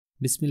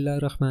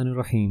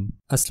बिस्मिल्लाहिर्रहमानिर्रहीम।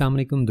 अस्सलाम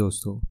वालेकुम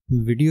दोस्तों।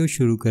 वीडियो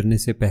शुरू करने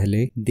से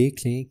पहले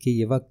देख लें कि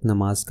ये वक्त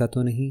नमाज का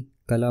तो नहीं,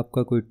 कल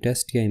आपका कोई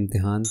टेस्ट या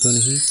इम्तिहान तो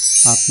नहीं,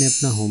 आपने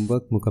अपना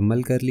होमवर्क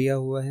मुकम्मल कर लिया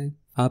हुआ है,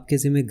 आपके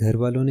ज़िम्मे घर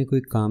वालों ने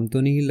कोई काम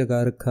तो नहीं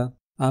लगा रखा,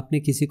 आपने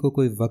किसी को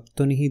कोई वक्त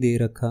तो नहीं दे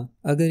रखा।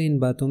 अगर इन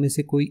बातों में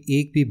से कोई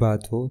एक भी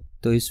बात हो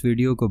तो इस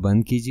वीडियो को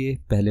बंद कीजिए,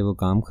 पहले वो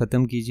काम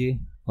ख़त्म कीजिए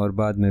और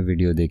बाद में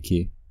वीडियो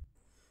देखिए।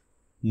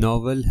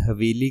 नावल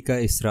हवेली का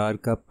इसरार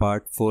का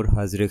पार्ट 4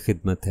 हाज़िर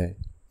खिदमत है।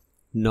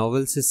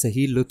 नावल से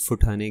सही लुत्फ़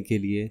उठाने के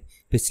लिए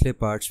पिछले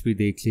पार्ट्स भी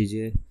देख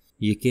लीजिए,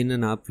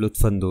 यकीनन आप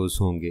लुत्फ़अंदोज़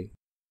होंगे।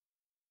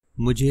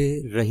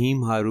 मुझे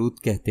रहीम हारूत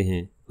कहते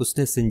हैं,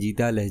 उसने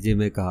संजीदा लहजे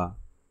में कहा।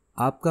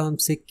 आपका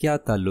हमसे क्या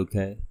ताल्लुक़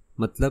है?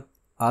 मतलब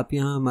आप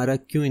यहाँ हमारा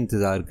क्यों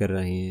इंतज़ार कर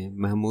रहे हैं?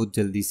 महमूद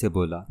जल्दी से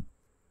बोला।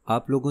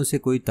 आप लोगों से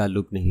कोई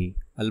ताल्लुक़ नहीं,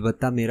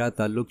 अलबत्ता मेरा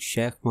ताल्लुक़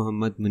शेख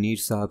मोहम्मद मुनीर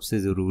साहब से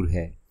ज़रूर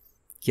है।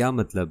 क्या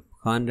मतलब?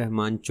 खान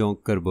रहमान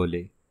चौंक कर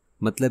बोले।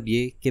 मतलब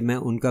ये कि मैं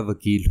उनका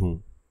वकील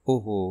हूँ।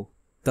 ओहो,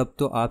 तब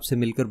तो आपसे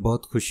मिलकर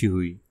बहुत खुशी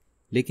हुई,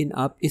 लेकिन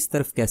आप इस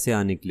तरफ कैसे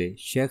आ निकले?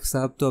 शेख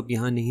साहब तो अब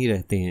यहाँ नहीं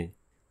रहते हैं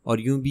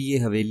और यूँ भी ये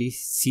हवेली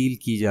सील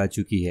की जा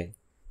चुकी है।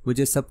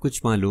 मुझे सब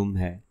कुछ मालूम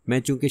है। मैं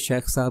चूँकि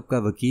शेख साहब का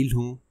वकील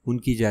हूँ,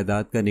 उनकी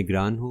जायदाद का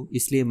निगरान हूँ,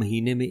 इसलिए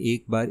महीने में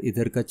एक बार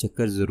इधर का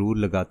चक्कर ज़रूर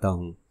लगाता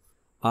हूँ।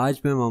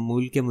 आज मैं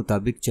मामूल के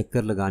मुताबिक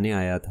चक्कर लगाने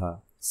आया था।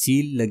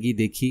 सील लगी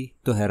देखी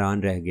तो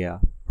हैरान रह गया।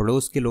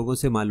 पड़ोस के लोगों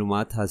से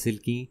मालूमात हासिल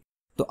की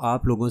तो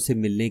आप लोगों से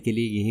मिलने के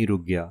लिए यहीं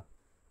रुक गया।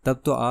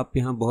 तब तो आप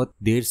यहाँ बहुत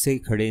देर से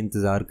खड़े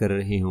इंतज़ार कर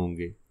रहे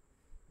होंगे।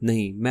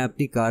 नहीं, मैं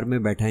अपनी कार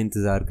में बैठा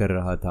इंतज़ार कर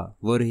रहा था,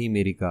 वो रही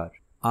मेरी कार।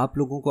 आप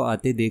लोगों को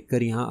आते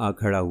देखकर यहाँ आ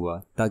खड़ा हुआ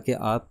ताकि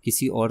आप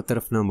किसी और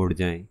तरफ ना मुड़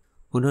जाएं।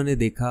 उन्होंने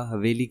देखा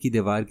हवेली की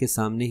दीवार के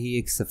सामने ही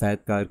एक सफ़ेद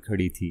कार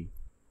खड़ी थी।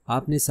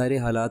 आपने सारे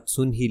हालात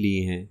सुन ही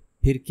लिए हैं,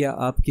 फिर क्या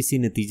आप किसी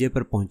नतीजे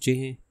पर पहुँचे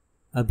हैं?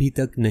 अभी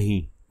तक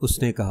नहीं,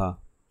 उसने कहा।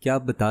 क्या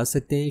आप बता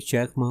सकते हैं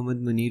शेख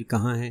मोहम्मद मुनीर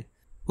कहाँ हैं?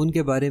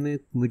 उनके बारे में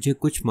मुझे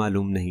कुछ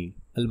मालूम नहीं,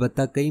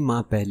 अलबत्ता कई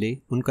माह पहले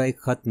उनका एक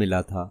ख़त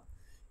मिला था।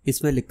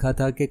 इसमें लिखा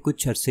था कि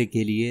कुछ अरसे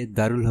के लिए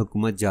दारुल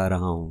हुकूमत जा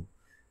रहा हूँ,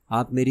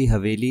 आप मेरी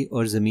हवेली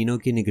और ज़मीनों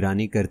की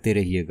निगरानी करते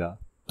रहिएगा।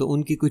 तो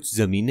उनकी कुछ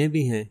ज़मीनें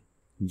भी हैं?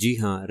 जी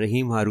हाँ,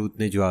 रहीम हारूत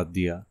ने जवाब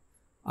दिया।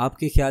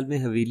 आपके ख्याल में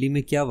हवेली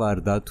में क्या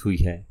वारदात हुई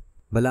है?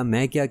 भला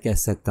मैं क्या कह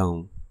सकता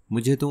हूँ,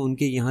 मुझे तो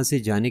उनके यहाँ से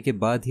जाने के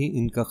बाद ही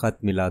इनका ख़त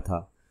मिला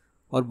था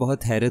और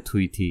बहुत हैरत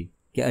हुई थी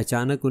कि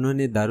अचानक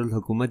उन्होंने दारुल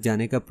हुकूमत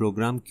जाने का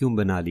प्रोग्राम क्यों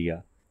बना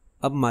लिया।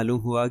 अब मालूम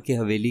हुआ कि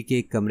हवेली के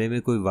एक कमरे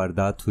में कोई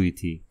वारदात हुई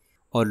थी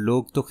और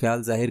लोग तो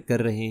ख्याल जाहिर कर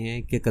रहे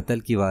हैं कि कत्ल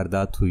की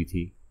वारदात हुई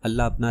थी।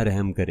 अल्लाह अपना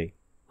रहम करे।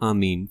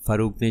 आमीन,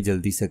 फ़ारूक ने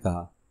जल्दी से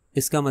कहा।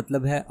 इसका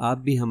मतलब है आप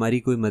भी हमारी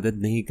कोई मदद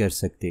नहीं कर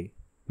सकते?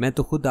 मैं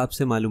तो खुद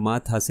आपसे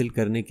मालूमात हासिल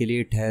करने के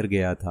लिए ठहर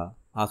गया था।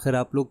 आखिर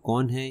आप लोग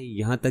कौन हैं?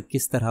 यहाँ तक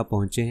किस तरह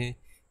पहुँचे हैं?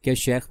 क्या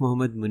शेख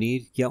मोहम्मद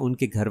मुनीर या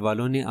उनके घर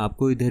वालों ने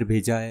आपको इधर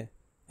भेजा है?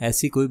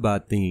 ऐसी कोई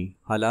बात नहीं,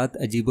 हालात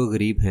अजीबो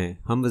गरीब हैं,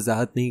 हम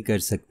वजाहत नहीं कर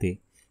सकते,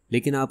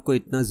 लेकिन आपको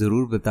इतना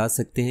ज़रूर बता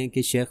सकते हैं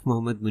कि शेख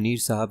मोहम्मद मुनीर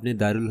साहब ने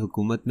दारुल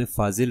हुकूमत में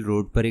फाजिल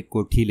रोड पर एक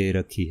कोठी ले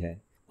रखी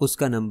है।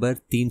 उसका नंबर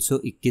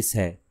 321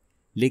 है,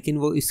 लेकिन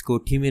वो इस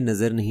कोठी में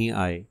नज़र नहीं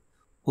आए।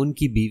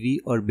 उनकी बीवी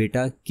और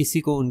बेटा किसी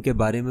को उनके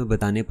बारे में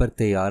बताने पर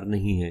तैयार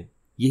नहीं हैं।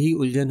 यही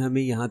उलझन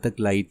हमें यहाँ तक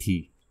लाई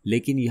थी,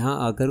 लेकिन यहाँ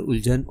आकर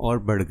उलझन और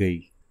बढ़ गई।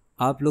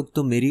 आप लोग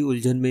तो मेरी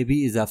उलझन में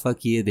भी इजाफा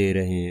किए दे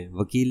रहे हैं,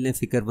 वकील ने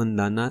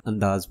फ़िक्रमंदाना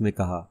अंदाज में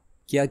कहा।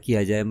 क्या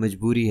किया जाए,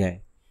 मजबूरी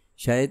है।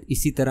 शायद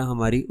इसी तरह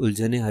हमारी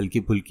उलझनें हल्की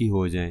फुल्की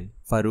हो जाएं,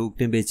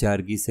 फ़ारूक ने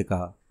बेचारगी से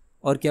कहा।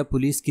 और क्या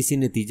पुलिस किसी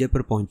नतीजे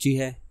पर पहुंची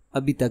है?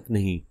 अभी तक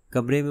नहीं।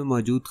 कमरे में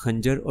मौजूद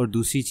खंजर और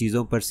दूसरी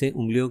चीज़ों पर से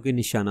उंगलियों के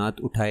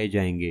निशानात उठाए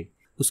जाएंगे,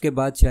 उसके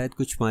बाद शायद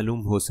कुछ मालूम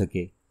हो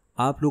सके।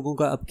 आप लोगों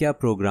का अब क्या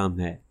प्रोग्राम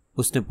है?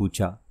 उसने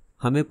पूछा।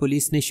 हमें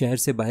पुलिस ने शहर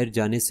से बाहर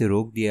जाने से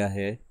रोक दिया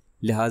है,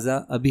 लिहाजा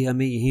अभी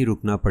हमें यहीं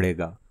रुकना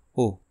पड़ेगा।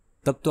 ओह,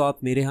 तब तो आप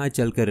मेरे यहाँ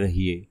चल कर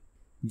रहिए।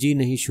 जी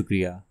नहीं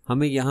शुक्रिया,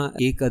 हमें यहाँ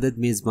एक अदद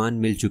मेज़बान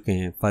मिल चुके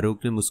हैं,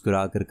 फ़ारूक ने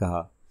मुस्कुरा कर कहा।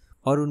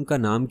 और उनका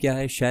नाम क्या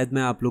है? शायद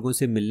मैं आप लोगों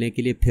से मिलने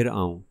के लिए फिर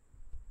आऊँ।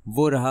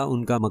 वो रहा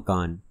उनका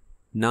मकान,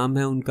 नाम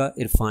है उनका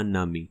इरफान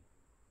नामी।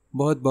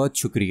 बहुत बहुत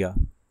शुक्रिया,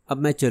 अब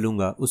मैं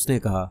चलूँगा, उसने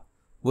कहा।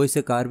 वो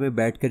इसे कार में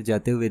बैठकर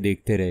जाते हुए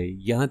देखते रहे,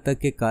 यहाँ तक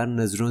कि कार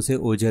नज़रों से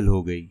ओझल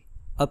हो गई।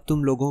 अब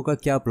तुम लोगों का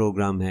क्या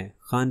प्रोग्राम है?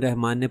 खान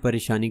रहमान ने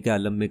परेशानी के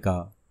आलम में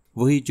कहा।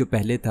 वही जो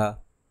पहले था।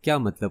 क्या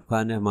मतलब?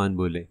 खान रहमान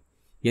बोले।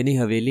 यानी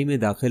हवेली में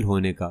दाखिल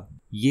होने का।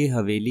 ये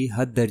हवेली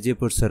हद दर्जे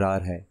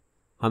पुरसरार है,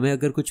 हमें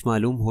अगर कुछ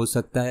मालूम हो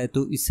सकता है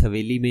तो इस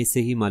हवेली में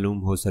से ही मालूम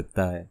हो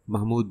सकता है,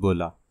 महमूद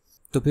बोला।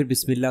 तो फिर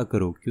बिस्मिल्लाह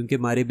करो, क्योंकि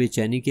मारे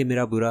बेचैनी के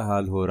मेरा बुरा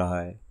हाल हो रहा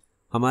है।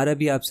 हमारा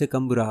भी आपसे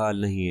कम बुरा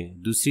हाल नहीं है।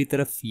 दूसरी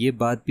तरफ ये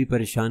बात भी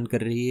परेशान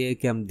कर रही है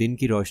कि हम दिन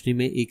की रोशनी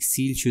में एक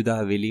सील शुदा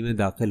हवेली में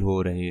दाखिल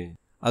हो रहे हैं।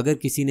 अगर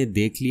किसी ने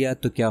देख लिया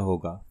तो क्या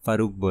होगा?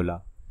 फ़ारूक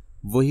बोला।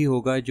 वही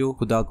होगा जो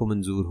खुदा को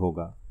मंजूर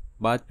होगा।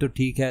 बात तो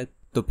ठीक है,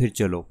 तो फिर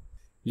चलो।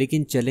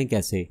 लेकिन चलें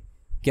कैसे?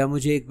 क्या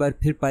मुझे एक बार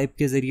फिर पाइप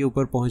के ज़रिए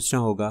ऊपर पहुंचना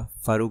होगा?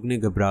 फ़ारूक ने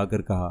घबरा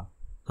कर कहा।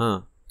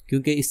 हाँ,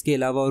 क्योंकि इसके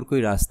अलावा और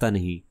कोई रास्ता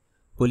नहीं।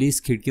 पुलिस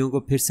खिड़कियों को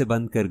फिर से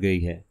बंद कर गई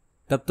है।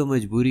 तब तो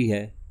मजबूरी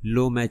है।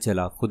 लो मैं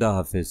चला, खुदा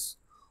हाफिज।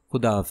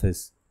 खुदा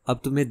हाफिज।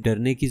 अब तुम्हें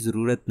डरने की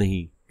ज़रूरत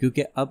नहीं,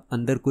 क्योंकि अब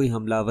अंदर कोई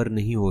हमलावर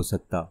नहीं हो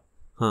सकता।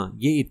 हाँ,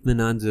 ये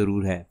इत्मीनान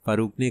ज़रूर है,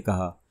 फारूक ने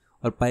कहा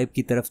और पाइप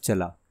की तरफ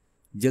चला।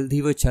 जल्द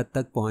ही वो छत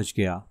तक पहुंच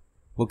गया।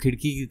 वो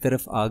खिड़की की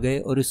तरफ आ गए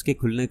और उसके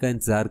खुलने का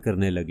इंतज़ार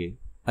करने लगे।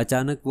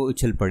 अचानक वो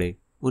उछल पड़े।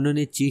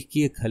 उन्होंने चीख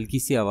की एक हल्की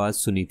सी आवाज़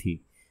सुनी थी,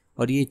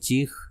 और ये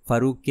चीख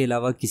फारूक के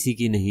अलावा किसी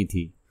की नहीं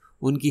थी।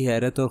 उनकी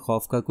हैरत और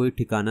खौफ का कोई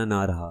ठिकाना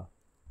ना रहा,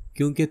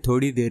 क्योंकि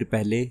थोड़ी देर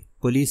पहले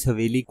पुलिस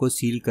हवेली को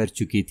सील कर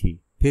चुकी थी।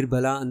 फिर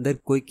भला अंदर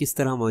कोई किस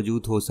तरह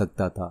मौजूद हो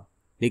सकता था?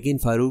 लेकिन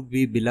फारूक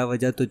भी बिला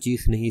वजह तो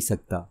चीख नहीं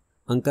सकता।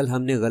 अंकल,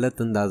 हमने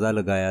गलत अंदाज़ा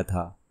लगाया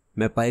था।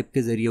 मैं पाइप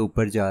के ज़रिए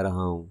ऊपर जा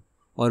रहा हूँ।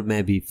 और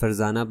मैं भी,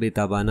 फरजाना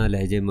बेताबाना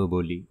लहजे में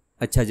बोली।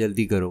 अच्छा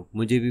जल्दी करो,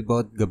 मुझे भी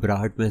बहुत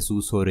घबराहट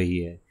महसूस हो रही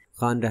है।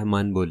 खान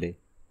रहमान बोले।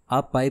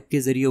 आप पाइप के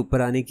ज़रिए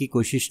ऊपर आने की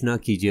कोशिश ना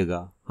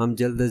कीजिएगा, हम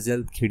जल्द अज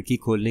जल्द खिड़की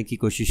खोलने की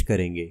कोशिश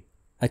करेंगे।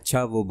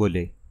 अच्छा, वो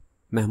बोले।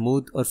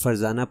 महमूद और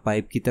फरजाना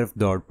पाइप की तरफ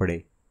दौड़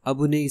पड़े।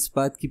 अब उन्हें इस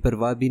बात की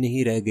परवाह भी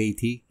नहीं रह गई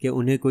थी कि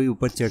उन्हें कोई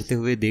ऊपर चढ़ते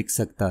हुए देख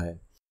सकता है।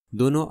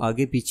 दोनों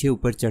आगे पीछे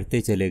ऊपर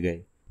चढ़ते चले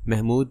गए।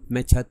 महमूद,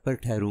 मैं छत पर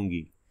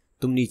ठहरूंगी,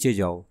 तुम नीचे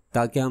जाओ,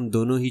 ताकि हम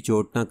दोनों ही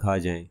चोट ना खा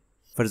जाएं।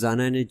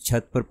 फरजाना ने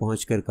छत पर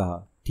पहुंचकर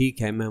कहा।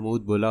 ठीक है,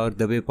 महमूद बोला और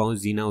दबे पांव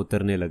जीना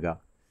उतरने लगा।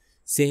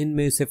 सेहन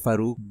में उसे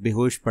फारूक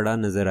बेहोश पड़ा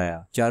नजर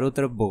आया। चारों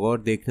तरफ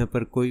बगौर देखने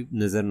पर कोई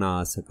नजर ना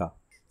आ सका।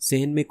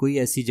 सेहन में कोई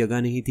ऐसी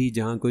जगह नहीं थी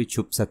जहां कोई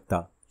छुप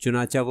सकता।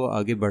 चुनाचा वो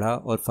आगे बढ़ा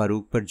और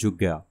फारूक पर झुक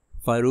गया।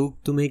 फारूक,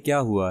 तुम्हें क्या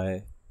हुआ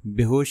है?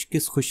 बेहोश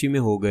किस खुशी में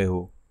हो गए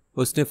हो?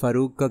 उसने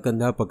फारूक का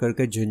कंधा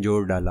पकड़कर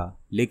झंझोर डाला,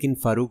 लेकिन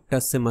फारूक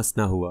टस से मस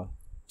ना हुआ।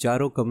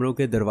 चारों कमरों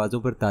के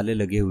दरवाज़ों पर ताले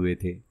लगे हुए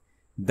थे।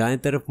 दाएं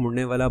तरफ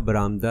मुड़ने वाला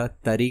बरामदा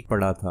तारीक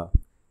पड़ा था।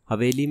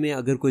 हवेली में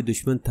अगर कोई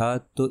दुश्मन था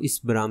तो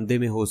इस बरामदे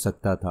में हो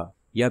सकता था,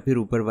 या फिर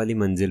ऊपर वाली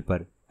मंजिल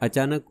पर।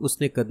 अचानक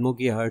उसने कदमों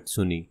की आहट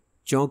सुनी।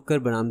 चौंक कर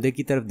बरामदे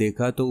की तरफ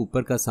देखा तो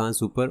ऊपर का सांस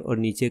ऊपर और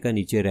नीचे का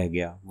नीचे रह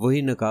गया।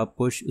 वही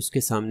नकाबपोश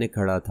उसके सामने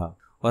खड़ा था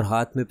और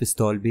हाथ में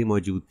पिस्तौल भी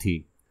मौजूद थी।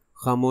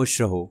 खामोश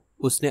रहो,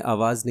 उसने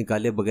आवाज़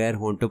निकाले बगैर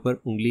होंठों पर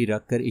उंगली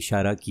रखकर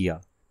इशारा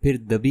किया। फिर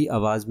दबी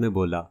आवाज़ में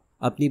बोला,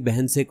 अपनी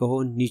बहन से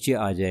कहो नीचे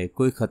आ जाए,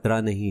 कोई ख़तरा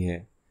नहीं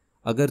है।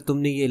 अगर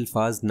तुमने ये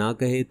अल्फाज ना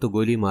कहे तो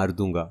गोली मार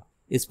दूंगा।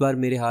 इस बार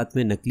मेरे हाथ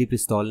में नकली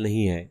पिस्तौल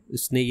नहीं है।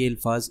 उसने ये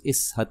अल्फाज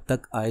इस हद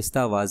तक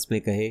आहिस्ता आवाज़ में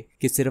कहे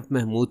कि सिर्फ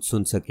महमूद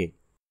सुन सके।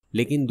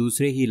 लेकिन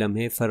दूसरे ही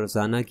लम्हे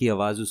फरजाना की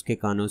आवाज़ उसके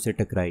कानों से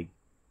टकराई।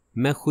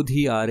 मैं खुद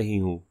ही आ रही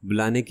हूँ,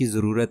 बुलाने की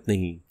ज़रूरत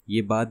नहीं।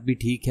 ये बात भी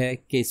ठीक है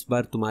कि इस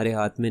बार तुम्हारे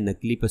हाथ में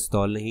नकली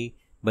पिस्तौल नहीं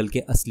बल्कि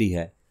असली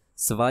है।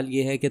 सवाल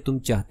यह है कि तुम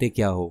चाहते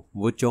क्या हो?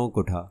 वो चौंक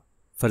उठा।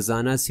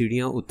 फरजाना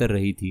सीढ़ियाँ उतर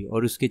रही थी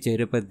और उसके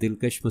चेहरे पर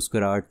दिलकश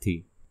मुस्कुराहट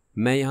थी।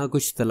 मैं यहाँ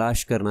कुछ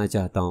तलाश करना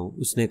चाहता हूँ,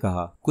 उसने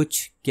कहा।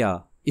 कुछ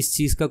क्या? इस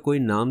चीज़ का कोई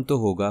नाम तो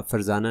होगा,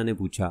 फरजाना ने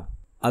पूछा।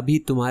 अभी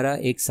तुम्हारा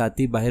एक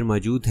साथी बाहर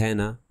मौजूद है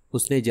ना?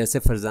 उसने जैसे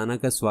फरजाना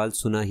का सवाल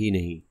सुना ही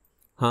नहीं।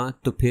 हाँ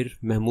तो फिर?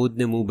 महमूद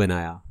ने मुंह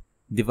बनाया।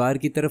 दीवार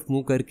की तरफ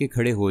मुंह करके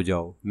खड़े हो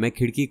जाओ, मैं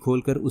खिड़की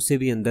खोलकर उसे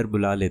भी अंदर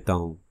बुला लेता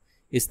हूँ।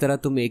 इस तरह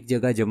तुम एक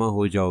जगह जमा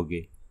हो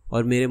जाओगे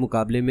और मेरे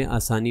मुकाबले में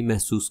आसानी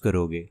महसूस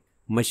करोगे।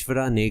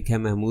 मशवरा नेक है,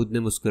 महमूद ने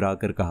मुस्कुरा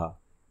कर कहा।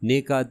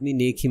 नेक आदमी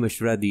नेक ही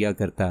मशवरा दिया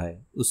करता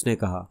है, उसने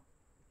कहा।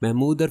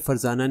 महमूद और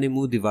फरजाना ने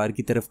मुंह दीवार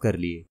की तरफ कर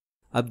लिए।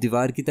 अब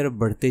दीवार की तरफ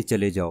बढ़ते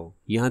चले जाओ,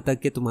 यहाँ तक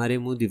कि तुम्हारे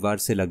मुंह दीवार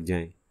से लग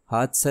जाएं।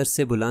 हाथ सर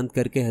से बुलंद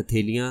करके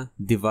हथेलियाँ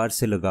दीवार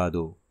से लगा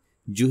दो।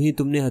 जो ही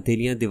तुमने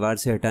हथेलियाँ दीवार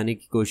से हटाने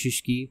की कोशिश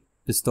की,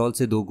 पिस्तौल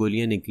से 2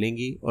 गोलियां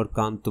निकलेंगी और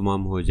काम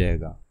तमाम हो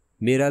जाएगा।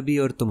 मेरा भी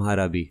और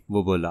तुम्हारा भी,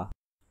 वो बोला।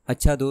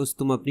 अच्छा दोस्त,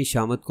 तुम अपनी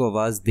शामत को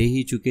आवाज़ दे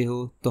ही चुके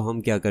हो तो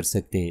हम क्या कर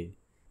सकते हैं?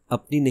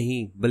 अपनी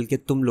नहीं बल्कि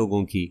तुम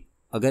लोगों की।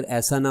 अगर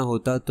ऐसा ना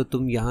होता तो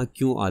तुम यहाँ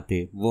क्यों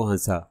आते? वो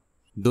हंसा।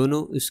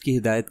 दोनों उसकी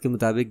हिदायत के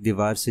मुताबिक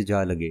दीवार से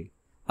जा लगे।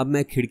 अब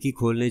मैं खिड़की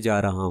खोलने जा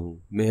रहा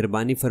हूँ,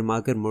 मेहरबानी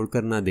फरमाकर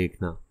मुड़कर ना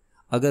देखना।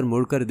 अगर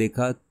मुड़कर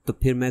देखा तो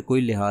फिर मैं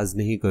कोई लिहाज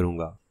नहीं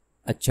करूँगा।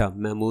 अच्छा,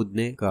 महमूद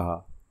ने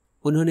कहा।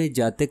 उन्होंने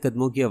जाते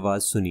कदमों की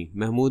आवाज़ सुनी।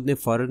 महमूद ने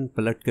फ़ौरन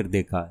पलट कर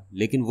देखा,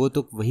 लेकिन वो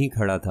तो वहीं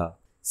खड़ा था।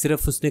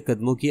 सिर्फ उसने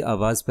कदमों की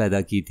आवाज़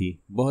पैदा की थी।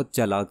 बहुत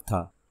चालाक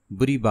था।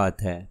 बुरी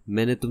बात है,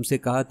 मैंने तुमसे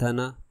कहा था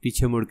ना,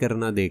 पीछे मुड़कर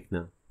ना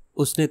देखना।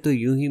 उसने तो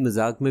यूं ही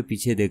मजाक में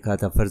पीछे देखा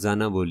था,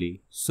 फरजाना बोली।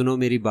 सुनो,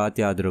 मेरी बात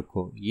याद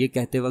रखो। ये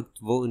कहते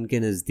वक्त वो उनके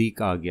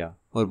नज़दीक आ गया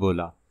और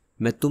बोला,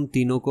 मैं तुम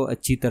तीनों को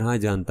अच्छी तरह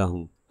जानता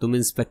हूँ। तुम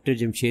इंस्पेक्टर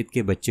जमशेद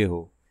के बच्चे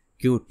हो।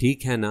 क्यों,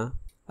 ठीक है ना?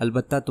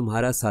 अलबत्ता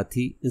तुम्हारा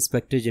साथी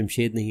इंस्पेक्टर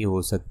जमशेद नहीं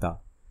हो सकता।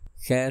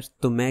 खैर,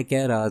 तो मैं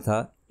कह रहा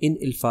था, इन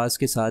अल्फाज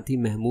के साथ ही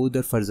महमूद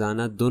और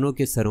फरजाना दोनों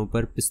के सरों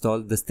पर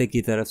पिस्तौल दस्ते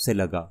की तरफ से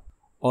लगा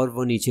और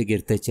वो नीचे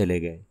गिरते चले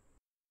गए।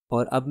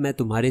 और अब मैं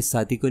तुम्हारे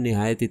साथी को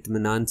निहायत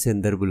इत्मीनान से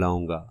अंदर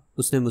बुलाऊंगा,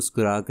 उसने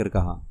मुस्कुरा कर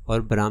कहा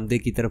और बरामदे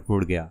की तरफ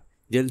मुड़ गया।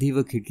 जल्द ही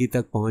वह खिड़की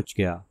तक पहुंच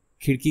गया।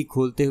 खिड़की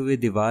खोलते हुए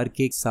दीवार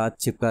के साथ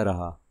चिपका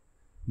रहा।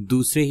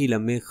 दूसरे ही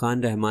लम्हे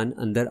खान रहमान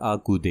अंदर आ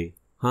कूदे।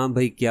 हाँ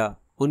भाई, क्या?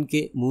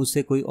 उनके मुंह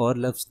से कोई और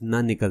लफ्ज़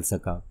ना निकल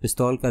सका।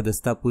 पिस्तौल का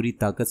दस्ता पूरी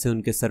ताकत से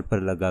उनके सर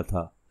पर लगा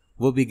था।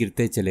 वो भी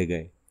गिरते चले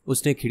गए।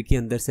 उसने खिड़की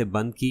अंदर से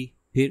बंद की,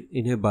 फिर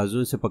इन्हें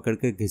बाजुओं से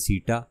पकड़कर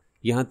घसीटा,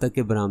 यहाँ तक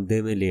कि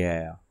बरामदे में ले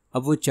आया।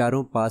 अब वो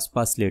चारों पास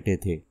पास लेटे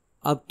थे।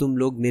 अब तुम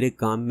लोग मेरे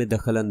काम में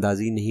दखल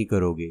अंदाजी नहीं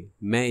करोगे,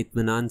 मैं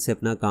इत्मीनान से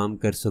अपना काम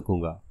कर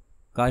सकूँगा।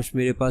 काश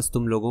मेरे पास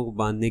तुम लोगों को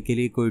बांधने के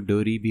लिए कोई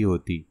डोरी भी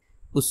होती,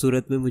 उस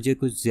सूरत में मुझे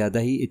कुछ ज़्यादा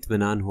ही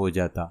इत्मीनान हो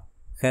जाता।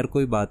 खैर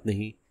कोई बात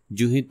नहीं,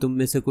 जो ही तुम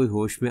में से कोई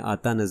होश में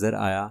आता नज़र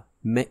आया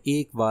मैं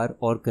एक बार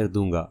और कर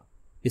दूंगा,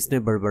 इसने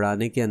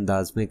बड़बड़ाने के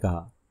अंदाज में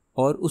कहा,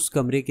 और उस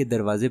कमरे के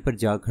दरवाजे पर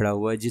जा खड़ा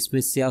हुआ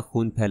जिसमें स्याह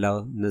खून फैला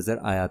नज़र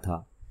आया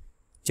था।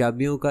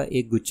 चाबियों का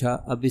एक गुच्छा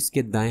अब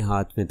इसके दाएं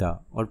हाथ में था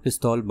और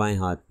पिस्तौल बाएं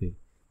हाथ में।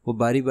 वो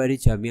बारी बारी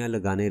चाबियां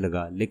लगाने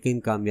लगा, लेकिन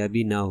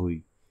कामयाबी ना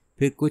हुई।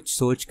 फिर कुछ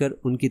सोचकर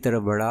उनकी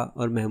तरफ बढ़ा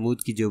और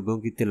महमूद की जेबों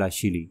की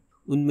तलाशी ली।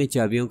 उनमें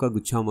चाबियों का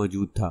गुच्छा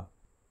मौजूद था।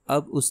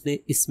 अब उसने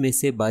इसमें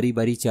से बारी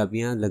बारी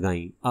चाबियां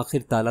लगाईं।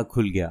 आखिर ताला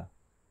खुल गया।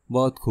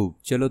 बहुत खूब,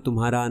 चलो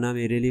तुम्हारा आना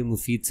मेरे लिए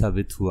मुफीद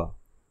साबित हुआ।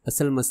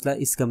 असल मसला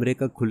इस कमरे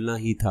का खुलना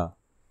ही था।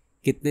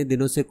 कितने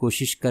दिनों से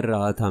कोशिश कर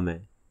रहा था मैं।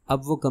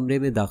 अब वो कमरे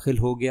में दाखिल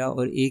हो गया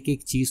और एक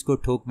एक चीज़ को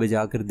ठोक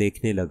बजा कर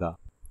देखने लगा।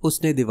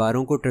 उसने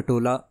दीवारों को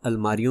टटोला,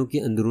 अलमारियों के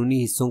अंदरूनी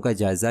हिस्सों का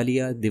जायज़ा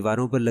लिया,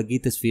 दीवारों पर लगी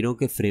तस्वीरों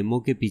के फ्रेमों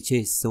के पीछे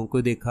हिस्सों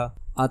को देखा,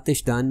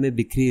 आतिशदान में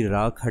बिखरी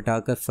राख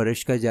हटाकर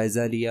फर्श का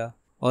जायज़ा लिया,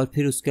 और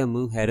फिर उसका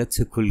मुंह हैरत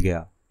से खुल गया।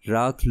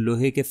 राख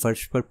लोहे के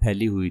फर्श पर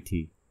फैली हुई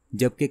थी,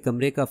 जबकि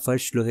कमरे का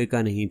फर्श लोहे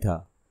का नहीं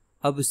था।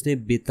 अब उसने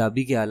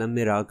बेताबी के आलम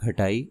में राख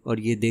हटाई और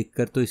ये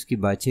देखकर तो इसकी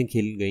बाछें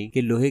खिल गईं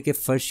कि लोहे के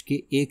फर्श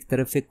के एक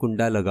तरफ एक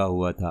कुंडा लगा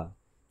हुआ था।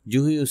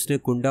 जो ही उसने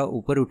कुंडा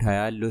ऊपर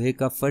उठाया, लोहे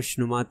का फर्श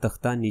नुमा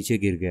तख्ता नीचे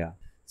गिर गया।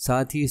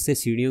 साथ ही इससे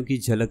सीढ़ियों की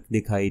झलक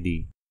दिखाई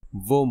दी।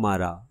 वो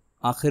मारा।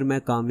 आखिर मैं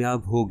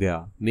कामयाब हो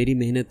गया। मेरी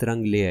मेहनत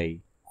रंग ले आई।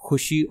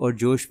 खुशी और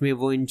जोश में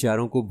वो इन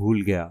चारों को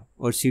भूल गया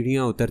और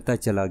सीढ़ियाँ उतरता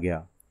चला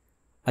गया।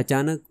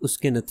 अचानक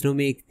उसके नथनों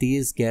में एक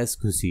तेज़ गैस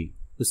घुसी।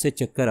 उससे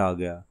चक्कर आ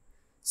गया।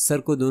 सर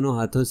को दोनों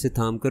हाथों से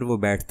थामकर वो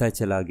बैठता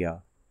चला गया।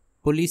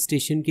 पुलिस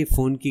स्टेशन की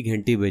फ़ोन की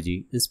घंटी बजी।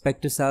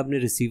 इंस्पेक्टर साहब ने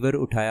रिसीवर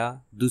उठाया।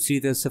 दूसरी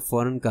तरफ से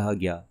फ़ौरन कहा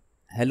गया,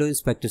 हेलो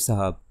इंस्पेक्टर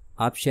साहब,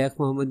 आप शेख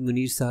मोहम्मद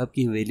मुनीर साहब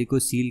की हवेली को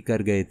सील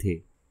कर गए थे।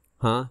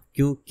 हाँ,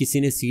 क्यों,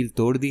 किसी ने सील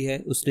तोड़ दी है?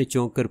 उसने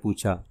चौंक कर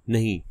पूछा।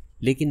 नहीं,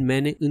 लेकिन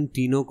मैंने उन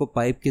तीनों को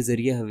पाइप के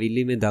ज़रिए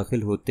हवेली में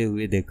दाखिल होते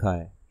हुए देखा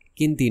है।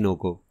 किन तीनों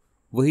को?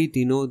 वही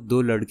तीनों,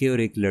 2 लड़के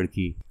और 1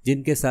 लड़की,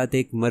 जिनके साथ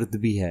एक मर्द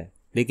भी है,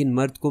 लेकिन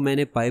मर्द को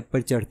मैंने पाइप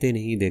पर चढ़ते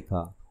नहीं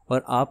देखा।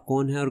 और आप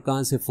कौन हैं और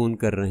कहाँ से फ़ोन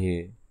कर रहे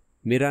हैं?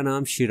 मेरा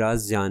नाम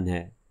शिराज जान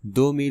है।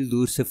 2 मील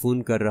दूर से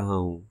फ़ोन कर रहा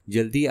हूँ।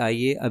 जल्दी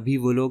आइए, अभी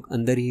वो लोग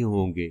अंदर ही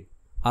होंगे।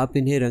 आप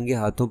इन्हें रंगे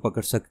हाथों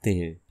पकड़ सकते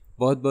हैं।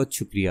 बहुत बहुत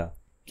शुक्रिया।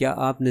 क्या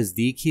आप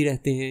नज़दीक ही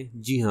रहते हैं?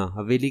 जी हाँ,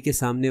 हवेली के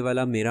सामने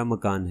वाला मेरा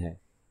मकान है,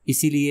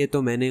 इसीलिए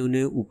तो मैंने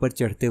उन्हें ऊपर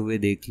चढ़ते हुए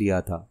देख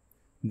लिया था।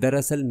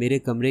 दरअसल मेरे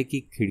कमरे की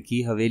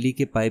खिड़की हवेली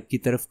के पाइप की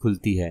तरफ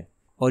खुलती है,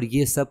 और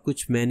ये सब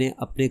कुछ मैंने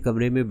अपने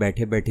कमरे में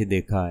बैठे बैठे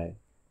देखा है।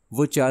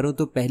 वो चारों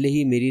तो पहले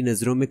ही मेरी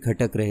नज़रों में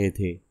खटक रहे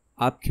थे।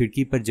 आप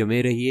खिड़की पर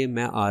जमे रहिए,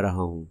 मैं आ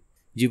रहा हूँ।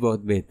 जी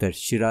बहुत बेहतर,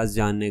 शिराज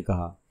जान ने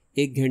कहा।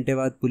 1 घंटे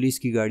बाद पुलिस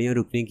की गाड़ियाँ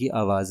रुकने की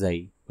आवाज़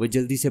आई। वो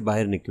जल्दी से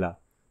बाहर निकला।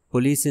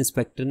 पुलिस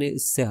इंस्पेक्टर ने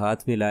इससे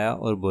हाथ मिलाया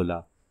और बोला,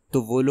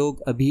 तो वो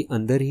लोग अभी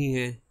अंदर ही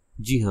हैं?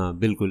 जी हाँ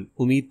बिल्कुल,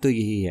 उम्मीद तो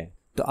यही है।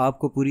 तो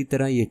आपको पूरी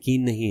तरह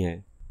यकीन नहीं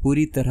है?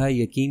 पूरी तरह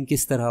यकीन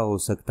किस तरह हो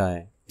सकता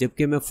है,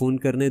 जबकि मैं फ़ोन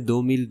करने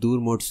 2 मील दूर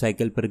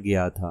मोटरसाइकिल पर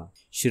गया था?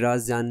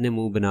 शिराज जान ने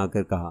मुंह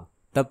बनाकर कहा।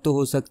 तब तो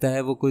हो सकता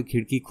है वो कोई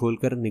खिड़की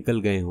खोलकर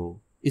निकल गए हों।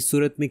 इस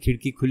सूरत में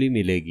खिड़की खुली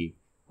मिलेगी,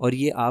 और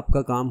ये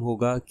आपका काम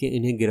होगा कि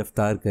इन्हें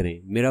गिरफ्तार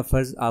करें। मेरा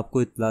फ़र्ज़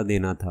आपको इत्तला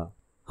देना था।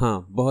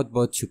 हाँ, बहुत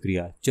बहुत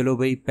शुक्रिया। चलो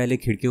भाई, पहले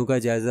खिड़कियों का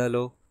जायज़ा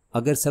लो।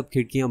 अगर सब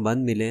खिड़कियाँ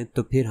बंद मिलें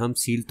तो फिर हम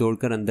सील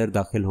तोड़कर अंदर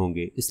दाखिल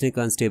होंगे, इसने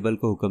कांस्टेबल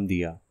को हुक्म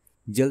दिया।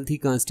 जल्द ही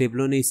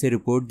कांस्टेबलों ने इसे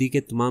रिपोर्ट दी कि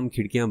तमाम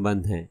खिड़कियां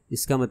बंद हैं।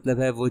 इसका मतलब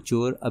है वो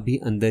चोर अभी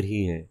अंदर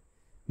ही हैं।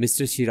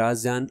 मिस्टर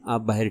शिराज जान,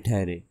 आप बाहर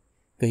ठहरें,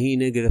 कहीं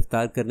इन्हें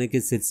गिरफ्तार करने के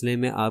सिलसिले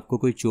में आपको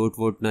कोई चोट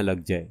वोट ना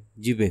लग जाए।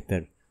 जी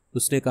बेहतर,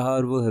 उसने कहा,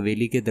 और वो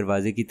हवेली के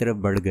दरवाजे की तरफ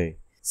बढ़ गए।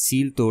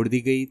 सील तोड़ दी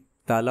गई।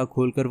 ताला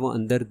खोलकर वो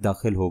अंदर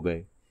दाखिल हो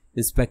गए।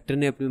 इंस्पेक्टर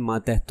ने अपने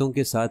मातहतों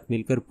के साथ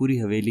मिलकर पूरी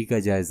हवेली का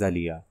जायज़ा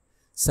लिया।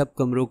 सब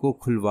कमरों को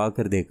खुलवा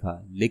कर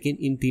देखा, लेकिन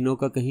इन तीनों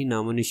का कहीं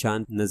नामो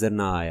निशान नज़र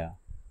ना आया।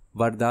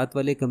 वारदात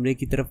वाले कमरे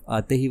की तरफ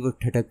आते ही वो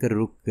ठटक कर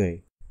रुक गए।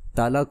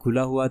 ताला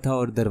खुला हुआ था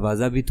और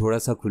दरवाज़ा भी थोड़ा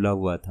सा खुला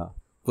हुआ था।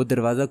 वो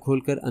दरवाज़ा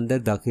खोलकर अंदर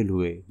दाखिल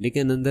हुए,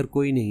 लेकिन अंदर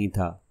कोई नहीं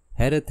था।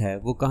 हैरत है,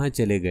 वो कहाँ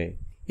चले गए?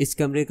 इस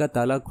कमरे का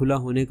ताला खुला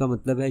होने का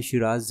मतलब है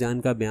शिराज जान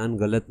का बयान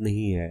गलत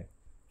नहीं है।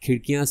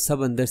 खिड़कियाँ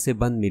सब अंदर से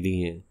बंद मिली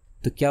हैं,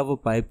 तो क्या वो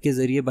पाइप के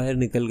ज़रिए बाहर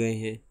निकल गए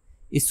हैं?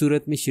 इस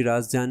सूरत में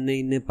शिराज जान ने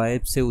इन्हें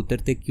पाइप से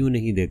उतरते क्यों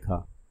नहीं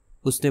देखा?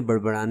 उसने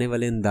बड़बड़ाने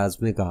वाले अंदाज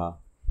में कहा।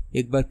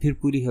 एक बार फिर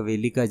पूरी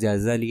हवेली का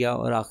जायज़ा लिया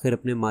और आखिर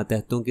अपने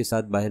मातहतों के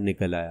साथ बाहर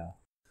निकल आया।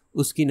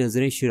 उसकी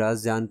नज़रें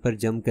शिराज जान पर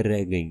जम कर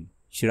रह गईं।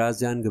 शिराज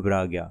जान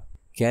घबरा गया।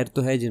 खैर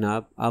तो है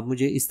जनाब, आप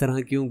मुझे इस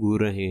तरह क्यों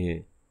घूर रहे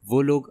हैं?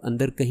 वो लोग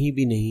अंदर कहीं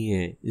भी नहीं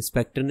हैं,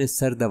 इंस्पेक्टर ने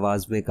सर्द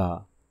आवाज़ में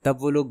कहा। तब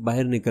वो लोग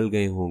बाहर निकल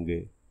गए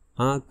होंगे।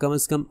 हाँ, कम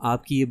से कम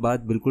आपकी ये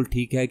बात बिल्कुल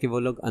ठीक है कि वो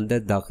लोग अंदर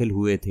दाखिल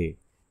हुए थे,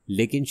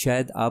 लेकिन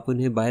शायद आप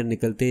उन्हें बाहर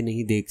निकलते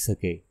नहीं देख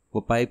सके।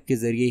 वो पाइप के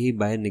ज़रिए ही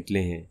बाहर निकले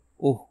हैं।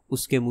 ओह,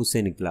 उसके मुंह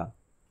से निकला।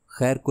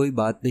 खैर कोई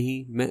बात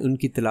नहीं, मैं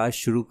उनकी तलाश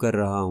शुरू कर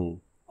रहा हूँ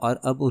और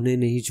अब उन्हें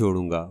नहीं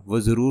छोड़ूंगा। वो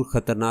ज़रूर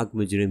ख़तरनाक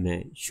मुजरिम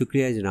है।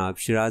 शुक्रिया जनाब,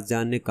 शिराज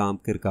जान ने काम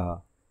कर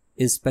कहा।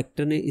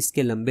 इंस्पेक्टर ने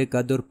इसके लंबे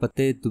कद और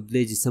पतले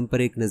दुबले जिस्म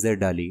पर एक नज़र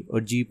डाली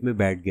और जीप में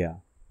बैठ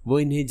गया। वो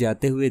इन्हें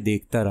जाते हुए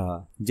देखता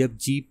रहा। जब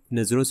जीप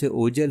नज़रों से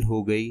ओझल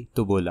हो गई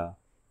तो बोला,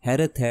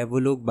 हैरत है वो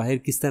लोग बाहर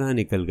किस तरह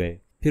निकल गए।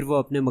 फिर वो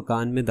अपने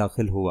मकान में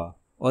दाखिल हुआ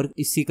और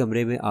इसी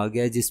कमरे में आ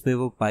गया जिसमें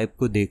वो पाइप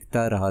को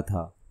देखता रहा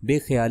था।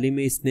 बेख्याली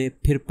में इसने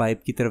फिर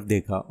पाइप की तरफ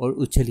देखा और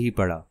उछल ही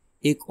पड़ा।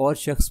 एक और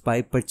शख्स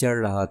पाइप पर चढ़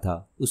रहा था।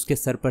 उसके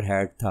सर पर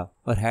हैट था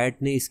और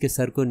हैट ने इसके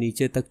सर को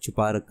नीचे तक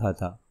छुपा रखा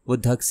था। वो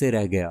धक से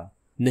रह गया।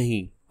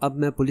 नहीं, अब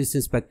मैं पुलिस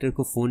इंस्पेक्टर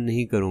को फ़ोन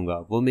नहीं करूँगा,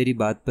 वो मेरी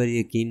बात पर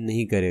यकीन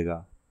नहीं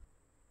करेगा।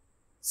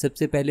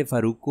 सबसे पहले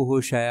फारूक को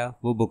होश आया।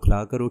 वो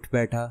बुखला कर उठ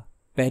बैठा।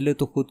 पहले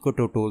तो खुद को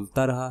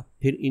टटोलता रहा,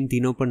 फिर इन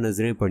तीनों पर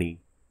नज़रें पड़ीं।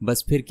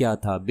 बस फिर क्या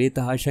था,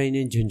 बेतहाशा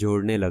इन्हें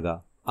झंझोड़ने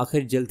लगा।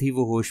 आखिर जल्द ही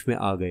वो होश में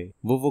आ गए।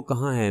 वो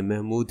कहाँ है?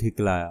 महमूद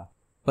हिकलाया।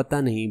 पता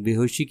नहीं,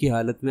 बेहोशी की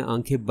हालत में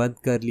आंखें बंद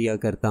कर लिया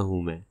करता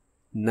हूँ मैं।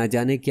 न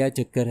जाने क्या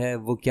चक्कर है,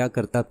 वो क्या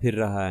करता फिर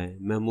रहा है।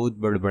 महमूद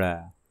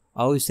बड़बड़ाया।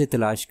 आओ इसे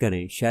तलाश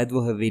करें, शायद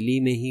वो हवेली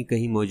में ही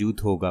कहीं मौजूद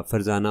होगा,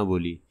 फरजाना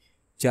बोली।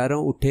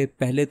 चारों उठे।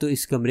 पहले तो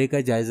इस कमरे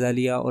का जायज़ा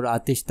लिया और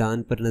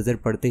आतिशदान पर नज़र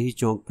पड़ते ही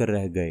चौंक कर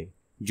रह गए।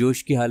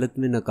 जोश की हालत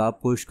में नकाब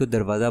पोश को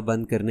दरवाज़ा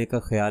बंद करने का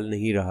ख्याल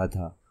नहीं रहा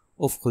था।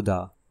 उफ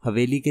खुदा,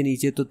 हवेली के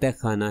नीचे तो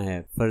तहखाना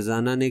है,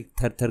 फरजाना ने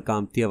थर थर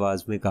कांपती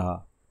आवाज़ में कहा।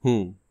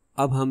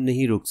 अब हम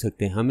नहीं रुक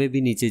सकते, हमें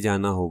भी नीचे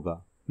जाना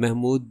होगा,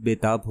 महमूद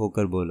बेताब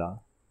होकर बोला।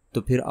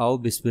 तो फिर आओ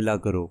बिस्मिल्लाह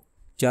करो।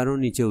 चारों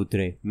नीचे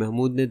उतरे।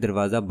 महमूद ने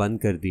दरवाज़ा बंद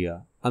कर दिया।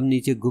 अब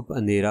नीचे गुप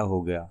अंधेरा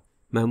हो गया।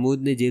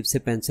 महमूद ने जेब से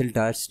पेंसिल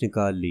टार्च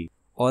निकाल ली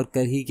और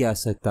कर ही क्या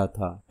सकता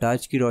था,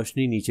 टार्च की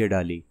रोशनी नीचे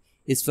डाली।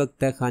 इस वक्त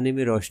तहखाने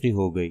में रोशनी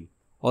हो गई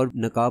और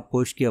नकाब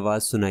पोश की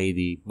आवाज़ सुनाई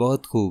दी।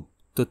 बहुत खूब,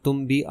 तो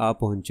तुम भी आ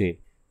पहुँचे।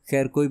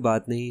 खैर कोई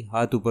बात नहीं,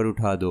 हाथ ऊपर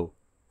उठा दो।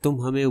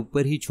 तुम हमें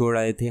ऊपर ही छोड़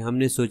आए थे,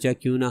 हमने सोचा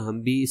क्यों ना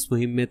हम भी इस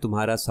मुहिम में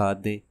तुम्हारा साथ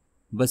दें।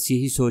 बस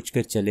यही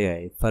सोचकर चले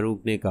आए,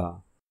 फारूक ने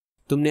कहा।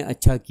 तुमने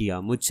अच्छा किया,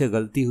 मुझसे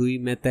गलती हुई।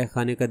 मैं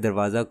तहखाने का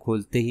दरवाज़ा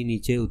खोलते ही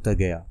नीचे उतर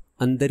गया।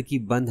 अंदर की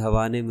बंद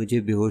हवा ने मुझे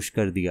बेहोश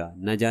कर दिया।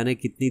 न जाने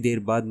कितनी देर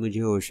बाद मुझे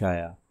होश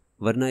आया,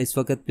 वरना इस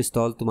वक्त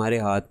पिस्तौल तुम्हारे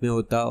हाथ में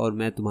होता और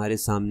मैं तुम्हारे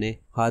सामने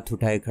हाथ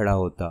उठाए खड़ा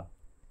होता।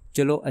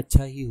 चलो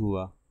अच्छा ही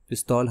हुआ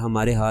पिस्तौल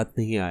हमारे हाथ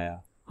नहीं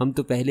आया। हम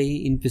तो पहले ही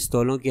इन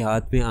पिस्तौलों के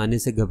हाथ में आने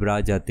से घबरा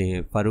जाते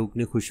हैं, फारूक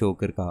ने खुश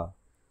होकर कहा।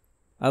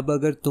 अब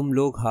अगर तुम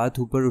लोग हाथ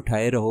ऊपर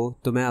उठाए रहो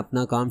तो मैं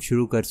अपना काम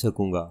शुरू कर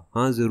सकूंगा।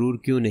 हाँ ज़रूर,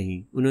 क्यों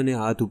नहीं। उन्होंने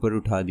हाथ ऊपर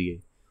उठा दिए।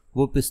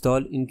 वो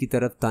पिस्तौल इनकी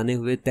तरफ ताने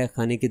हुए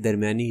तहखाने के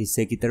दरमियानी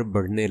हिस्से की तरफ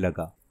बढ़ने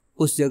लगा।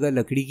 उस जगह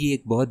लकड़ी की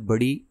एक बहुत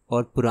बड़ी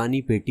और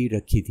पुरानी पेटी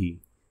रखी थी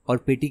और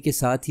पेटी के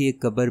साथ ही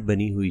एक कब्र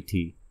बनी हुई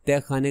थी।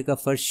 तहखाने का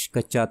फर्श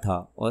कच्चा था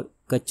और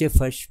कच्चे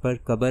फर्श पर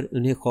कब्र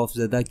उन्हें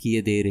खौफजदा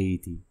किए दे रही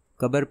थी।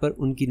 कब्र पर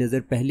उनकी नज़र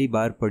पहली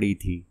बार पड़ी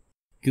थी,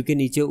 क्योंकि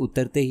नीचे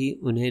उतरते ही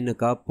उन्हें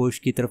नकाब पोश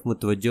की तरफ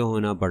मुतवज्जो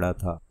होना पड़ा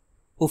था।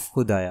 उफ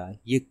खुदाया,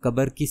 ये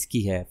कब्र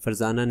किसकी है?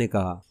 फरजाना ने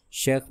कहा।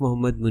 शेख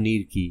मोहम्मद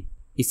मुनीर की,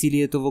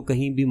 इसीलिए तो वो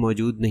कहीं भी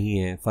मौजूद नहीं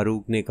है,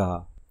 फारूक ने कहा।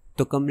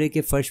 तो कमरे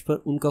के फर्श पर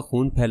उनका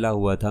खून फैला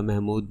हुआ था,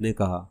 महमूद ने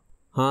कहा।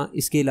 हाँ,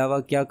 इसके अलावा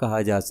क्या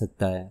कहा जा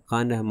सकता है,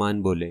 खान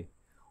रहमान बोले।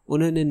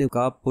 उन्होंने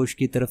नकाब पोश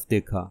की तरफ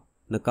देखा।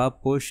 नकाब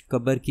पोश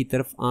कब्र की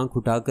तरफ आंख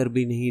उठाकर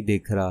भी नहीं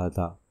देख रहा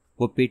था।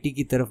 वो पेटी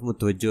की तरफ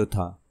मुतवज्जो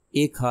था।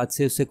 एक हाथ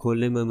से उसे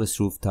खोलने में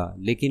मसरूफ़ था,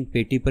 लेकिन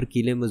पेटी पर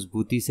कीलें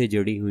मजबूती से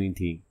जड़ी हुई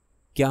थीं।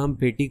 क्या हम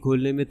पेटी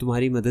खोलने में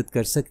तुम्हारी मदद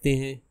कर सकते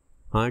हैं?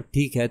 हाँ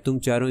ठीक है, तुम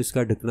चारों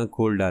इसका ढकना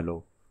खोल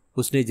डालो,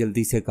 उसने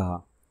जल्दी से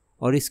कहा।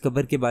 और इस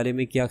कब्र के बारे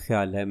में क्या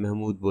ख्याल है?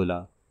 महमूद बोला।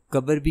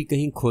 कब्र भी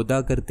कहीं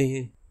खोदा करते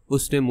हैं?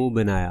 उसने मुंह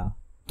बनाया।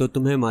 तो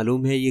तुम्हें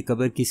मालूम है ये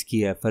कब्र किसकी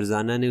है?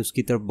 फरजाना ने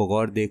उसकी तरफ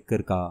बगौर देख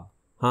कर कहा।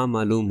 हाँ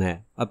मालूम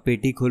है। अब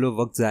पेटी खोलो,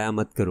 वक्त ज़ाया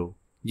मत करो।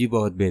 जी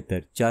बहुत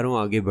बेहतर। चारों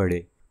आगे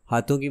बढ़े।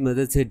 हाथों की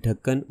मदद से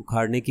ढक्कन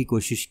उखाड़ने की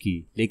कोशिश की,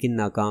 लेकिन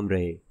नाकाम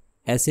रहे।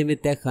 ऐसे में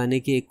तहखाने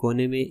के एक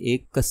कोने में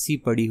एक कस्सी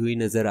पड़ी हुई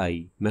नज़र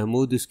आई।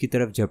 महमूद उसकी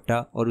तरफ झपटा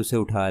और उसे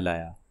उठा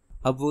लाया।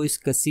 अब वो इस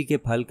कस्सी के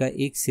फल का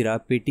एक सिरा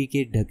पेटी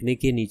के ढकने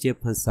के नीचे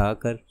फंसा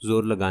कर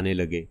जोर लगाने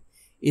लगे।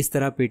 इस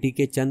तरह पेटी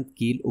के चंद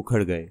कील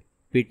उखड़ गए।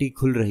 पेटी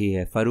खुल रही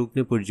है, फारूक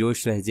ने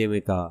पुरजोश लहजे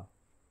में कहा।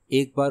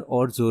 एक बार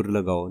और जोर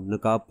लगाओ,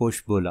 नकाब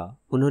पोश बोला।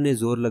 उन्होंने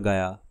जोर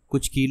लगाया,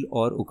 कुछ कील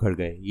और उखड़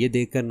गए। ये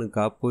देखकर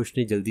नकाब पोश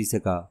ने जल्दी से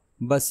कहा,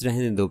 बस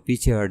रहने दो,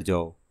 पीछे हट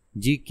जाओ।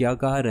 जी क्या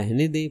कहा?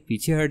 रहने दें,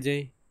 पीछे हट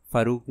जाएं?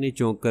 फारूक ने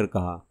चौंक कर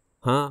कहा।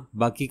 हाँ,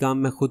 बाकी काम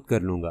मैं खुद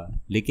कर लूँगा,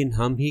 लेकिन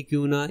हम ही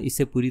क्यों ना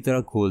इसे पूरी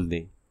तरह खोल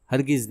दें।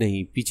 हरगिज़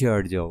नहीं, पीछे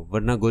हट जाओ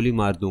वरना गोली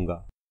मार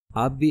दूंगा।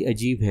 आप भी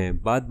अजीब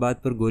हैं, बात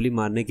बात पर गोली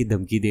मारने की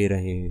धमकी दे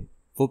रहे हैं।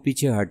 वो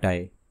पीछे हट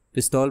आए।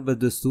 पिस्तौल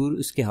बदस्तूर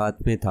उसके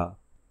हाथ में था।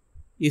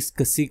 इस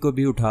कस्सी को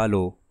भी उठा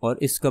लो और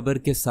इस कब्र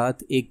के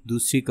साथ एक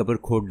दूसरी कब्र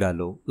खोद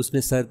डालो,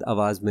 उसने सर्द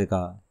आवाज में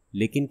कहा।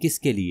 लेकिन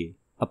किसके लिए?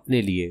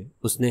 अपने लिए,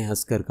 उसने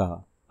हंसकर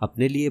कहा।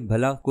 अपने लिए?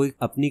 भला कोई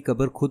अपनी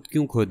कब्र खुद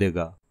क्यों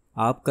खोदेगा?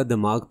 आपका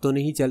दिमाग तो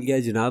नहीं चल गया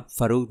जनाब,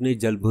 फारूक ने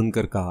जल भुन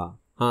कर कहा।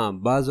 हाँ,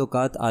 बाज़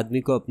औक़ात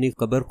आदमी को अपनी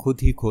कब्र खुद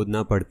ही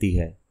खोदना पड़ती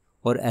है,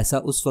 और ऐसा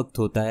उस वक्त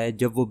होता है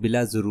जब वो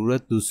बिला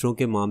ज़रूरत दूसरों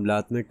के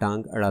मामलात में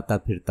टांग अड़ाता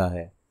फिरता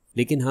है।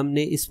 लेकिन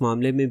हमने इस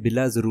मामले में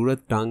बिला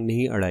ज़रूरत टांग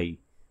नहीं अड़ाई।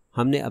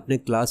 हमने अपने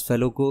क्लास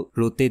फेलो को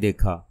रोते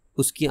देखा,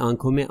 उसकी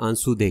आंखों में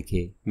आंसू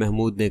देखे।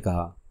 महमूद ने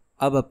कहा,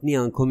 अब अपनी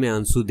आंखों में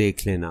आंसू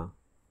देख लेना।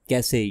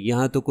 कैसे?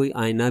 यहाँ तो कोई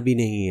आईना भी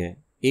नहीं है,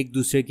 एक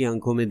दूसरे की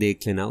आंखों में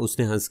देख लेना,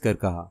 उसने हंसकर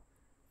कहा।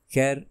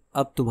 खैर,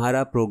 अब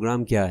तुम्हारा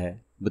प्रोग्राम क्या है?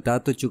 बता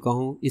तो चुका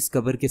हूँ, इस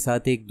कब्र के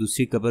साथ एक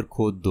दूसरी कब्र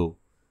खोद दो।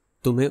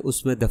 तुम्हें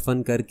उसमें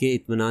दफन करके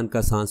इत्मीनान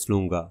का सांस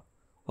लूँगा।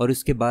 और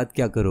उसके बाद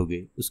क्या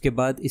करोगे? उसके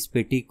बाद इस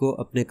पेटी को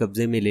अपने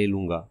कब्जे में ले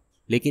लूँगा।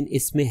 लेकिन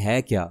इसमें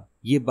है क्या,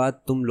 ये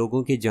बात तुम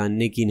लोगों के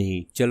जानने की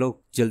नहीं। चलो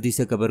जल्दी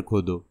से कब्र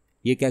खोदो।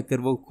 ये कहकर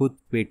वो खुद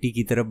पेटी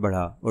की तरफ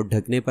बढ़ा और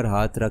ढकने पर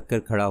हाथ रख कर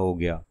खड़ा हो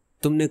गया।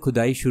 तुमने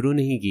खुदाई शुरू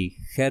नहीं की?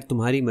 खैर,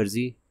 तुम्हारी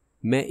मर्जी।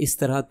 मैं इस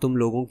तरह तुम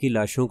लोगों की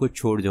लाशों को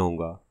छोड़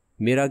जाऊँगा,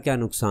 मेरा क्या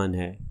नुकसान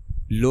है?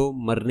 लो,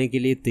 मरने के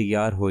लिए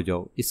तैयार हो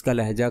जाओ। इसका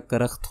लहजा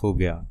करख्त हो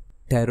गया।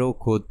 ठहरो,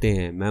 खोदते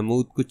हैं,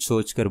 महमूद कुछ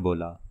सोच कर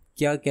बोला।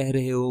 क्या कह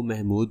रहे हो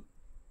महमूद?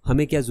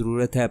 हमें क्या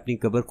ज़रूरत है अपनी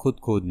कब्र खुद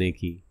खोदने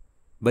की?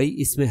 भाई,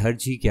 इसमें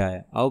हर्ज ही क्या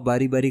है, आओ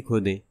बारी बारी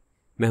खोदें,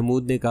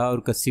 महमूद ने कहा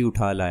और कस्सी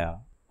उठा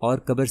लाया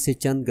और कब्र से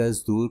चंद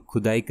गज दूर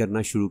खुदाई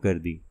करना शुरू कर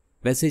दी।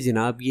 वैसे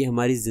जनाब, ये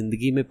हमारी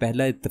ज़िंदगी में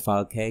पहला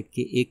इत्तेफाक है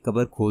कि एक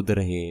कब्र खोद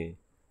रहे हैं।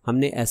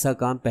 हमने ऐसा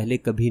काम पहले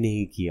कभी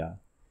नहीं किया।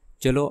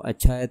 चलो,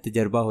 अच्छा है,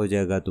 तजर्बा हो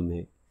जाएगा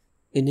तुम्हें।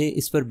 इन्हें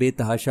इस पर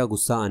बेतहाशा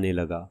गुस्सा आने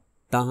लगा,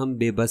 ताहम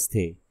बेबस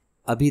थे।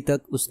 अभी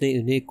तक उसने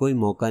इन्हें कोई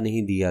मौका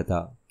नहीं दिया था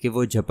कि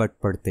वो झपट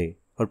पड़ते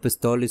और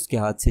पिस्तौल इसके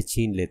हाथ से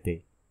छीन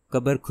लेते।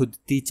 कब्र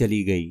खुदती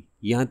चली गई,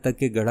 यहाँ तक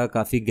कि गड्ढा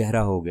काफ़ी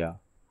गहरा हो गया।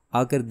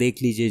 आकर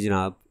देख लीजिए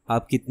जनाब,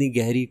 आप कितनी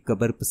गहरी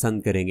कब्र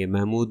पसंद करेंगे,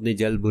 महमूद ने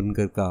जल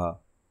भुनकर कहा।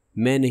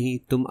 मैं नहीं,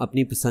 तुम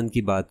अपनी पसंद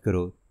की बात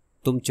करो।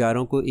 तुम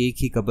चारों को एक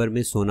ही कब्र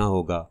में सोना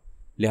होगा,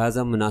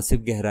 लिहाजा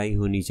मुनासिब गहराई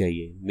होनी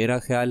चाहिए। मेरा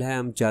ख्याल है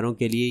हम चारों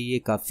के लिए ये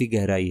काफ़ी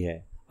गहराई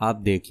है, आप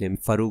देख लें,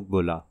 फारूक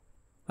बोला।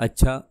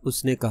 अच्छा,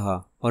 उसने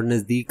कहा और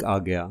नज़दीक आ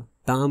गया,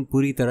 ताहम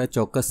पूरी तरह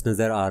चौकस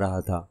नज़र आ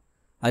रहा था।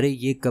 अरे,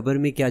 ये कब्र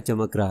में क्या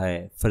चमक रहा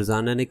है?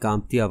 फरजाना ने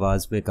कांपती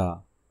आवाज़ में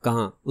कहा।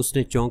 कहाँ?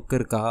 उसने चौंक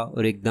कर कहा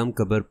और एकदम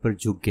कब्र पर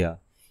झुक गया।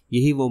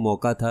 यही वो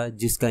मौका था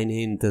जिसका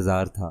इन्हें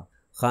इंतज़ार था।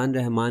 खान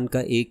रहमान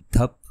का एक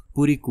थप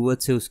पूरी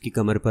कुव्वत से उसकी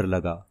कमर पर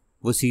लगा।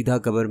 वो सीधा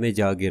कब्र में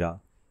जा गिरा।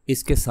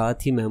 इसके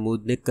साथ ही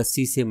महमूद ने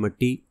कस्सी से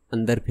मिट्टी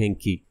अंदर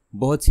फेंकी।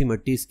 बहुत सी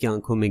मिट्टी इसकी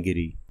आंखों में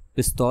गिरी।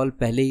 पिस्तौल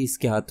पहले ही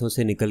इसके हाथों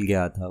से निकल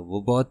गया था।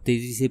 वो बहुत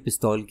तेज़ी से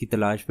पिस्तौल की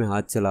तलाश में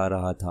हाथ चला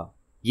रहा था।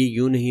 ये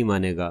यूं नहीं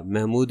मानेगा,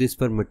 महमूद इस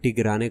पर मिट्टी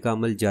गिराने का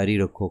अमल जारी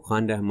रखो,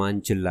 खान रहमान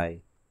चिल्लाए।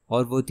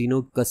 और वो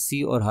तीनों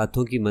कस्सी और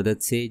हाथों की मदद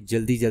से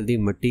जल्दी जल्दी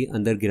मिट्टी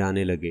अंदर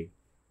गिराने लगे।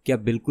 क्या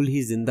बिल्कुल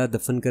ही जिंदा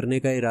दफन करने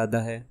का इरादा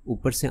है?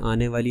 ऊपर से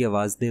आने वाली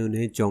आवाज़ ने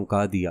उन्हें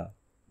चौंका दिया।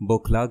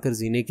 बौखला कर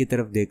जीने की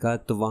तरफ देखा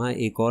तो वहाँ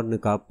एक और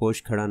नकाब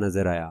पोश खड़ा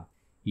नजर आया।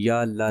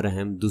 या अल्लाह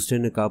रहम, दूसरे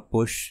नकाब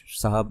पोश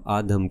साहब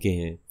आ धमके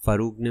हैं,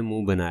 फारूक ने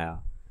मुंह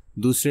बनाया।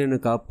 दूसरे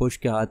नकाब पोश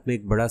के हाथ में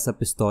एक बड़ा सा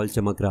पिस्तौल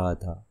चमक रहा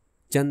था।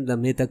 चंद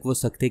लम्हे तक वो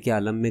सख्ते के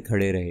आलम में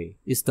खड़े रहे।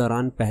 इस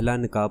दौरान पहला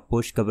नकाब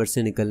पोश कब्र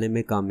से निकलने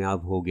में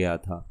कामयाब हो गया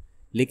था,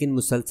 लेकिन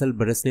मुसलसल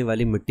बरसने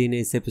वाली मिट्टी ने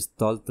इसे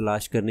पिस्तौल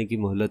तलाश करने की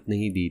मोहलत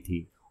नहीं दी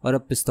थी और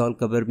अब पिस्तौल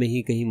कब्र में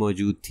ही कहीं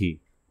मौजूद थी।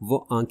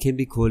 वो आंखें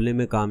भी खोलने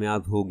में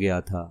कामयाब हो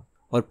गया था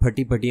और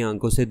फटी फटी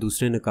आंखों से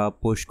दूसरे नकाब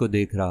पोश को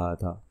देख रहा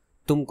था।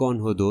 तुम कौन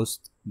हो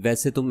दोस्त?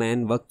 वैसे तुम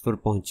ऐन वक्त पर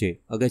पहुंचे,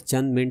 अगर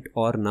चंद मिनट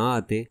और ना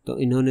आते तो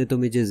इन्होंने तो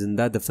मुझे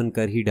जिंदा दफन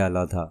कर ही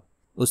डाला था,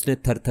 उसने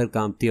थर थर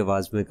कांपती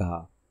आवाज़ में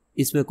कहा।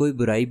 इसमें कोई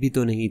बुराई भी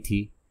तो नहीं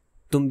थी,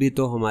 तुम भी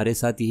तो हमारे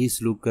साथ यही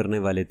सलूक करने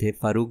वाले थे,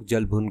 फारूक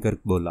जल भुन कर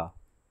बोला।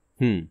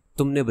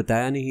 तुमने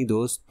बताया नहीं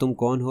दोस्त, तुम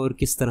कौन हो और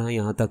किस तरह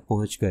यहाँ तक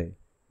पहुँच गए?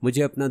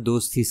 मुझे अपना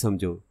दोस्त ही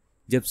समझो।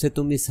 जब से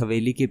तुम इस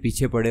हवेली के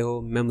पीछे पड़े हो,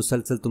 मैं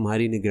मुसलसल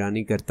तुम्हारी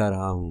निगरानी करता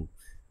रहा हूँ।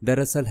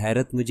 दरअसल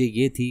हैरत मुझे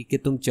ये थी कि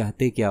तुम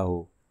चाहते क्या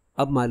हो।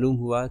 अब मालूम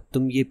हुआ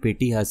तुम ये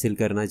पेटी हासिल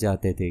करना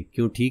चाहते थे,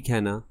 क्यों, ठीक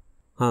है ना?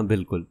 हाँ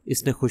बिल्कुल,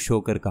 इसने खुश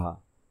होकर कहा।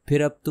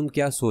 फिर अब तुम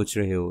क्या सोच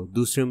रहे हो?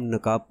 दूसरे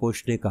नकाब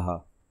पोश ने कहा।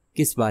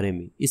 किस बारे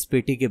में? इस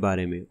पेटी के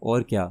बारे में,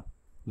 और क्या?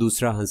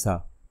 दूसरा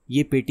हंसा।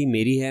 ये पेटी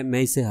मेरी है,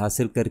 मैं इसे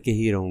हासिल करके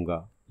ही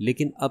रहूँगा,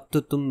 लेकिन अब तो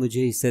तुम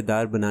मुझे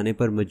हिस्सेदार बनाने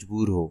पर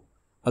मजबूर हो।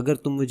 अगर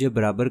तुम मुझे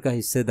बराबर का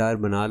हिस्सेदार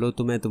बना लो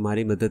तो मैं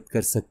तुम्हारी मदद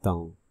कर सकता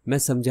हूँ। मैं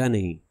समझा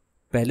नहीं।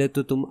 पहले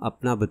तो तुम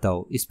अपना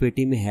बताओ, इस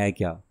पेटी में है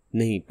क्या?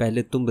 नहीं,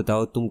 पहले तुम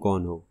बताओ तुम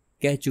कौन हो।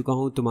 कह चुका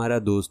हूँ तुम्हारा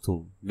दोस्त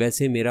हूँ।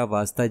 वैसे मेरा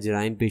वास्ता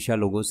जराइम पेशा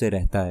लोगों से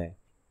रहता है,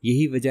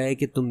 यही वजह है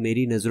कि तुम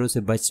मेरी नज़रों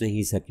से बच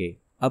नहीं सके।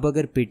 अब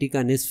अगर पेटी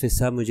का निस्फ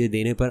हिस्सा मुझे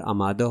देने पर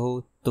आमादा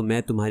हो तो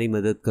मैं तुम्हारी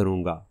मदद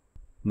करूँगा।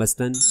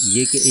 मसलन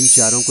ये कि इन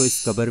चारों को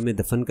इस कब्र में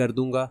दफन कर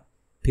दूँगा,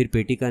 फिर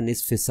पेटी का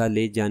निस्फ हिस्सा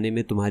ले जाने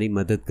में तुम्हारी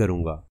मदद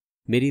करूँगा।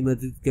 मेरी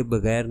मदद के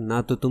बगैर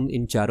ना तो तुम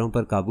इन चारों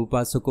पर काबू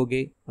पा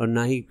सकोगे और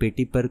ना ही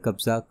पेटी पर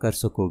कब्जा कर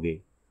सकोगे,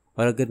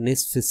 और अगर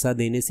निस्फ हिस्सा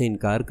देने से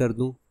इनकार कर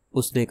दूं,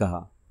 उसने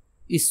कहा,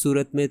 इस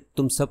सूरत में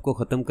तुम सबको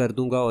ख़त्म कर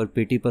दूंगा और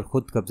पेटी पर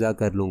खुद कब्जा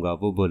कर लूँगा।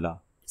 वो बोला,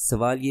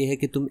 सवाल यह है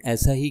कि तुम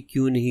ऐसा ही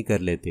क्यों नहीं कर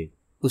लेते?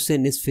 उसे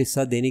निस्फ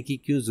हिस्सा देने की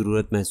क्यों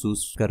ज़रूरत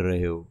महसूस कर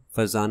रहे हो?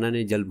 फरजाना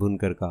ने जल भुन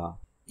कर कहा,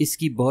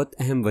 इसकी बहुत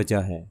अहम वजह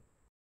है।